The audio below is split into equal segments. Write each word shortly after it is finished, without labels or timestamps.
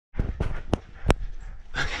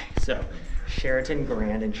So, Sheraton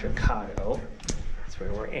Grand in Chicago. That's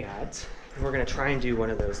where we're at. And we're gonna try and do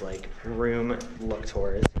one of those like room look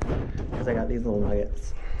tours because I got these little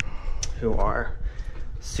nuggets who are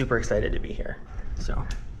super excited to be here. So,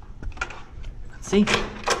 let's see.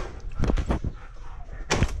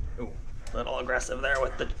 Ooh, a little aggressive there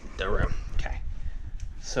with the room. Okay.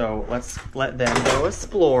 So let's let them go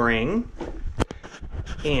exploring.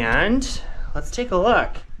 And let's take a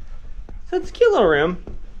look. So it's a cute little room.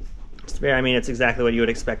 I mean, it's exactly what you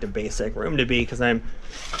would expect a basic room to be because I'm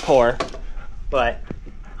poor. But,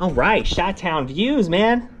 all right, Chi-Town views,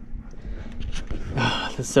 man. Oh,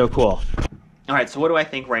 this is so cool. All right, so what do I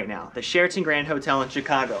think right now? The Sheraton Grand Hotel in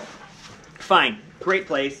Chicago. Fine, great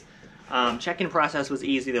place. Check-in process was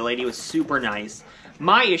easy. The lady was super nice.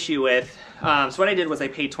 My issue with, so what I did was I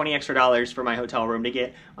paid $20 extra for my hotel room to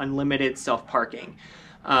get unlimited self-parking.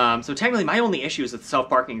 So technically my only issue is with the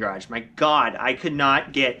self-parking garage. My God, I could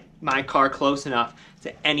not get my car close enough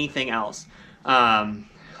to anything else.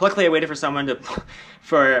 Luckily I waited for someone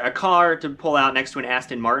for a car to pull out next to an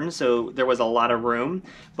Aston Martin, so there was a lot of room,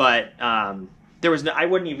 but there was no, I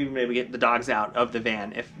wouldn't even be able to get the dogs out of the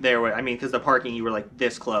van if there were, I mean, because the parking, you were like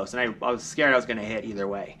this close, and I was scared I was gonna hit either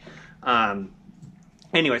way.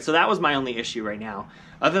 Anyway, so that was my only issue right now.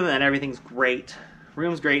 Other than that, everything's great.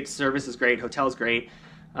 Room's great, service is great, hotel's great.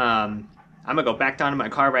 I'm gonna go back down to my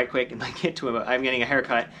car right quick and like get to I'm getting a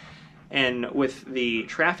haircut. And with the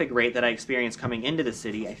traffic rate that I experienced coming into the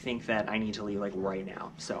city, I think that I need to leave like right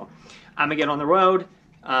now. So I'm gonna get on the road,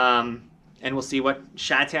 and we'll see what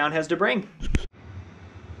Chi-Town has to bring.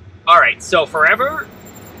 All right, so for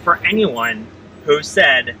anyone who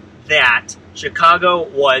said that Chicago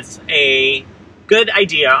was a good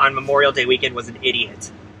idea on Memorial Day weekend was an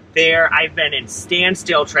idiot. I've been in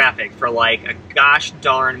standstill traffic for like a gosh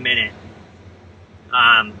darn minute.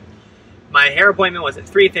 My hair appointment was at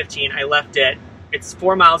 3:15. I left it's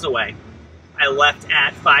 4 miles away. I left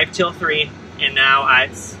at 5 till 3, and now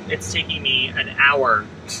it's taking me an hour.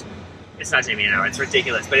 It's not taking me an hour, it's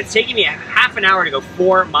ridiculous, but it's taking me a half an hour to go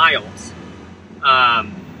 4 miles. I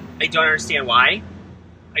don't understand why.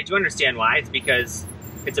 I do understand why. It's because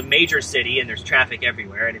it's a major city and there's traffic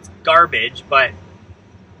everywhere and it's garbage, and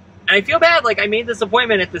I feel bad, like I made this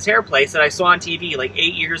appointment at this hair place that I saw on TV like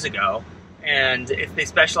 8 years ago, and they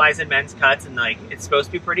specialize in men's cuts, and like it's supposed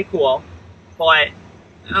to be pretty cool, but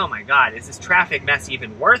oh my God, is this traffic mess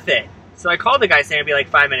even worth it? So I called the guy saying it'd be like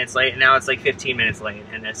 5 minutes late, and now it's like 15 minutes late,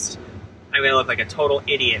 and I'm gonna look like a total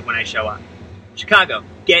idiot when I show up. Chicago,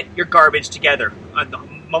 get your garbage together on the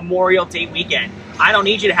Memorial Day weekend. I don't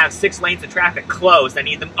need you to have 6 lanes of traffic closed. I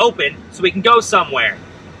need them open so we can go somewhere.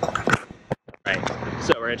 Right,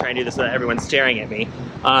 so we're gonna try and do this so that everyone's staring at me.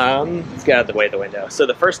 Let's get out of the way of the window. So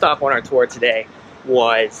the first stop on our tour today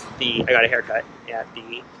was I got a haircut at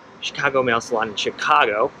the Chicago Male Salon in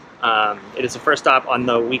Chicago. It is the first stop on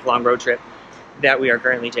the week-long road trip that we are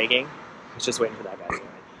currently taking. I was just waiting for that guy.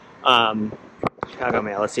 Chicago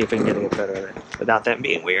Male, let's see if we can get a good photo of it without them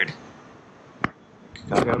being weird.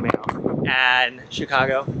 Chicago Male and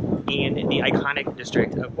Chicago in the iconic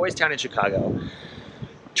district of Boys Town in Chicago.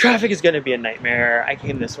 Traffic is going to be a nightmare. I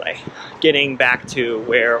came this way, getting back to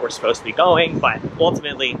where we're supposed to be going, but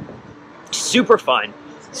ultimately, super fun,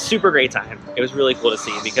 super great time. It was really cool to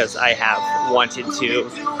see because I have wanted to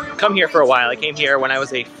come here for a while. I came here when I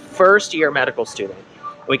was a first-year medical student.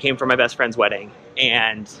 We came for my best friend's wedding,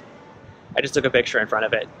 and I just took a picture in front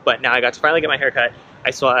of it. But now I got to finally get my hair cut.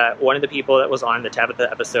 I saw one of the people that was on the Tabatha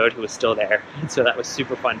episode who was still there, and so that was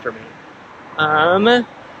super fun for me.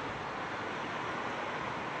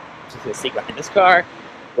 Just gonna sneak behind this car.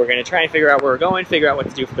 We're gonna try and figure out where we're going, figure out what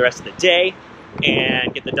to do for the rest of the day,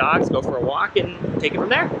 and get the dogs, go for a walk, and take it from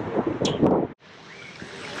there.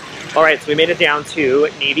 All right, so we made it down to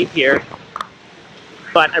Navy Pier,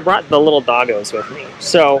 but I brought the little doggos with me.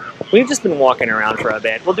 So we've just been walking around for a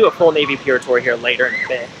bit. We'll do a full Navy Pier tour here later in a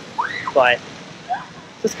bit, but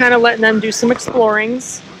just kind of letting them do some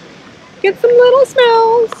explorings, get some little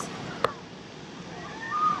smells.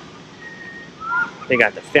 They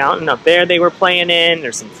got the fountain up there they were playing in.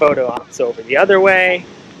 There's some photo ops over the other way.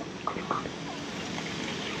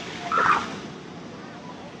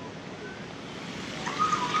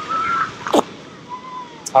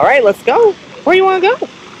 All right, let's go. Where do you want to go?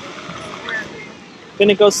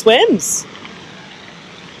 Gonna go swims.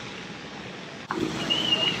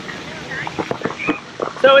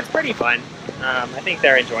 So it's pretty fun. I think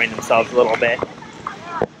they're enjoying themselves a little bit.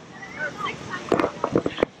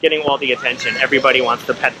 Getting all the attention. Everybody wants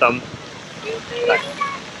to pet them. But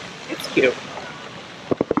it's cute.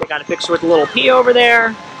 They got a picture with a little P over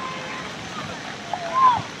there.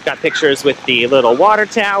 Got pictures with the little water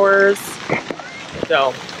towers.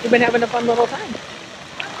 So we've been having a fun little time.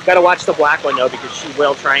 Gotta watch the black one though, because she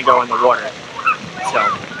will try and go in the water.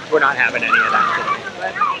 So we're not having any of that today.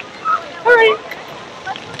 But, all right.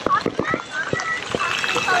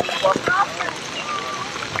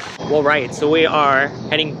 Well, right. So we are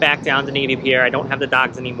heading back down to Navy Pier. I don't have the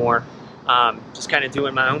dogs anymore. Just kind of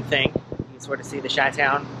doing my own thing. You can sort of see the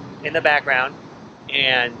Chi-Town in the background,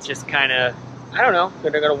 and just kind of, I don't know,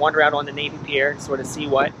 they're going to wander out on the Navy Pier, sort of see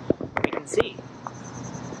what we can see.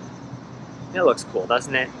 It looks cool,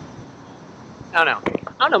 doesn't it? I don't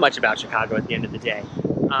know. I don't know much about Chicago at the end of the day.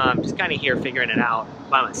 Just kind of here figuring it out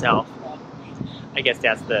by myself. I guess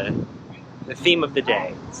that's the theme of the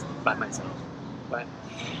day, is by myself. But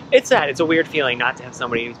it's sad. It's a weird feeling not to have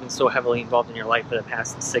somebody who's been so heavily involved in your life for the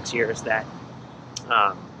past 6 years that,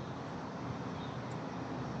 I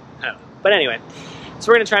don't know. But anyway,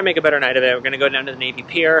 so we're going to try and make a better night of it. We're going to go down to the Navy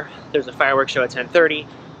Pier. There's a fireworks show at 10:30.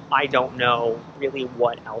 I don't know really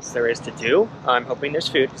what else there is to do. I'm hoping there's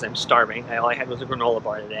food because I'm starving. All I had was a granola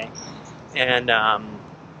bar today. And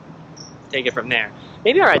take it from there.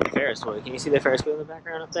 Maybe I'll ride the Ferris wheel. Can you see the Ferris wheel in the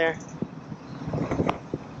background up there?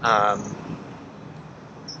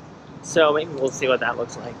 So maybe we'll see what that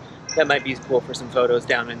looks like. That might be cool for some photos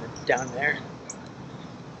down there.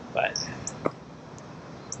 But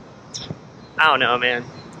I don't know, man.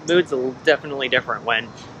 Mood's definitely different when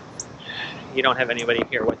you don't have anybody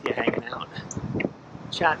here with you hanging out.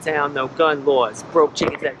 Chi-Town, no gun laws, broke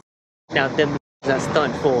chickens that now them that's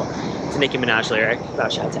done for. It's a Nicki Minaj lyric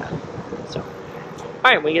about Chi-Town. So, all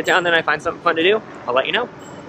right, when we get down there and I find something fun to do, I'll let you know.